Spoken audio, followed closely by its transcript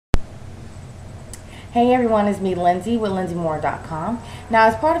Hey everyone, it's me Lindsay with LindsayMoore.com. Now,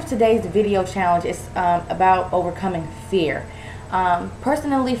 as part of today's video challenge, it's about overcoming fear.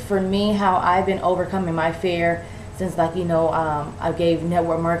 Personally, for me, how I've been overcoming my fear since, I gave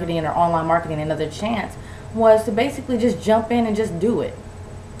network marketing or online marketing another chance, was to basically just jump in and just do it.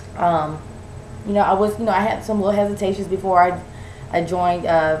 I had some little hesitations before I joined,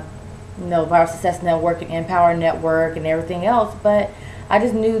 Viral Success Network and Empower Network and everything else, but I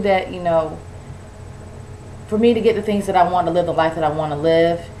just knew that, for me to get the things that I want to live, the life that I want to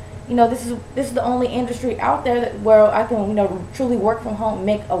live, this is the only industry out there where I can, truly work from home,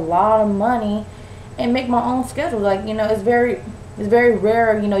 make a lot of money, and make my own schedule. It's very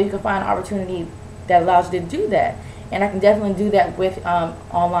rare, you can find an opportunity that allows you to do that, and I can definitely do that with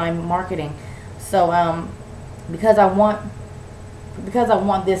online marketing. So because I want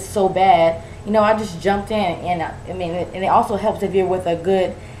this so bad, I just jumped in, and and it also helps if you're with a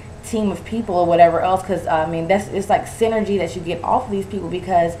good team of people or whatever else, because it's like synergy that you get off of these people,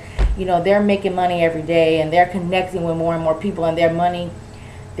 because they're making money every day and they're connecting with more and more people, and their money,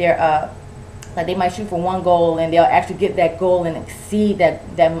 they might shoot for one goal and they'll actually get that goal and exceed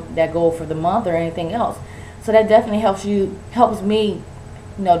that goal for the month or anything else. So that definitely helps me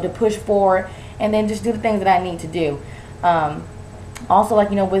to push forward and then just do the things that I need to do. Also,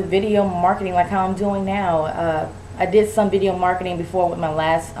 with video marketing, like how I'm doing now, I did some video marketing before with my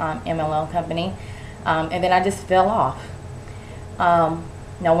last MLM company, and then I just fell off.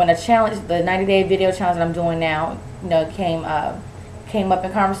 Now, when the 90-day video challenge that I'm doing now, came up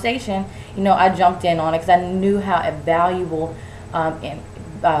in conversation, I jumped in on it because I knew how valuable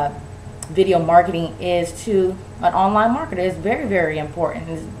video marketing is to an online marketer. It's very, very important.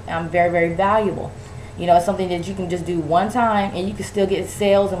 It's very, very valuable. It's something that you can just do one time and you can still get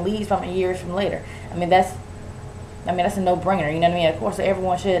sales and leads from years from later. That's a no-brainer. Of course,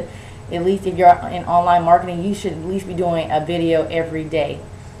 everyone should, at least if you're in online marketing, you should at least be doing a video every day.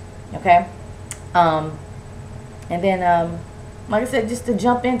 Okay? And then, like I said, just to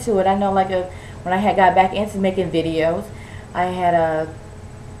jump into it, I know when I got back into making videos, I had I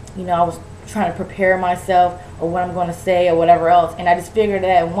was trying to prepare myself or what I'm going to say or whatever else, and I just figured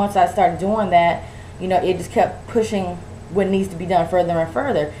that once I started doing that, it just kept pushing what needs to be done further and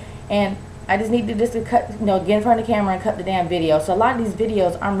further. And I just need to cut, get in front of the camera and cut the damn video. So a lot of these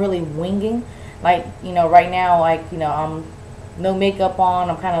videos I'm really winging. Right now, I'm no makeup on.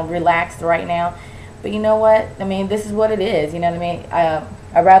 I'm kind of relaxed right now. But you know what? This is what it is. I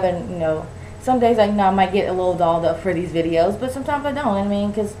rather, some days I might get a little dolled up for these videos, but sometimes I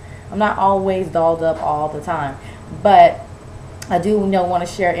don't. Because I'm not always dolled up all the time. But I do, want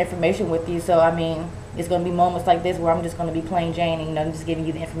to share information with you. So it's going to be moments like this where I'm just going to be plain Jane and just giving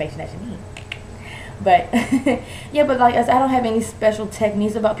you the information that you need. But yeah, but like I said, I don't have any special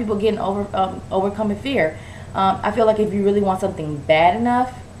techniques about people getting overcoming fear. I feel like if you really want something bad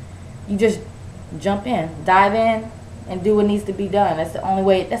enough, you just jump in, dive in, and do what needs to be done. That's the only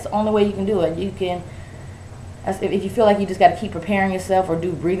way. That's the only way you can do it. You can. If you feel like you just got to keep preparing yourself or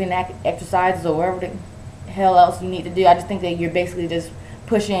do breathing exercises or whatever the hell else you need to do, I just think that you're basically just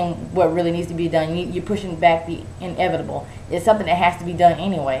pushing what really needs to be done. You're pushing back the inevitable. It's something that has to be done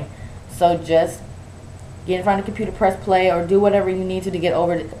anyway. So just get in front of the computer, press play, or do whatever you need to get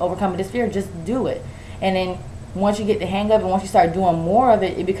overcome this fear. Just do it. And then once you get the hang of it, once you start doing more of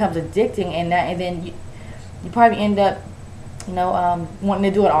it, it becomes addicting, and then you probably end up wanting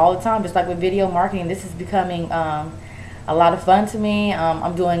to do it all the time. Just like with video marketing, this is becoming a lot of fun to me.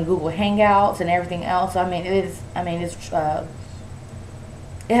 I'm doing Google Hangouts and everything else.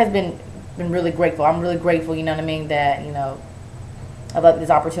 It has been really grateful. I'm really grateful, that about this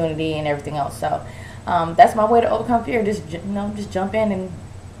opportunity and everything else. So that's my way to overcome fear. Just jump in and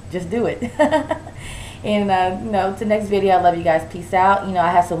just do it. And to the next video, I love you guys. Peace out.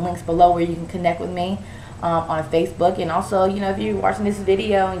 I have some links below where you can connect with me on Facebook, and also if you're watching this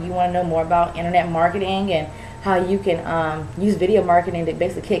video and you want to know more about internet marketing and how you can use video marketing to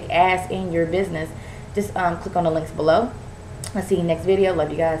basically kick ass in your business, just click on the links below. I'll see you next video.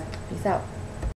 Love you guys. Peace out.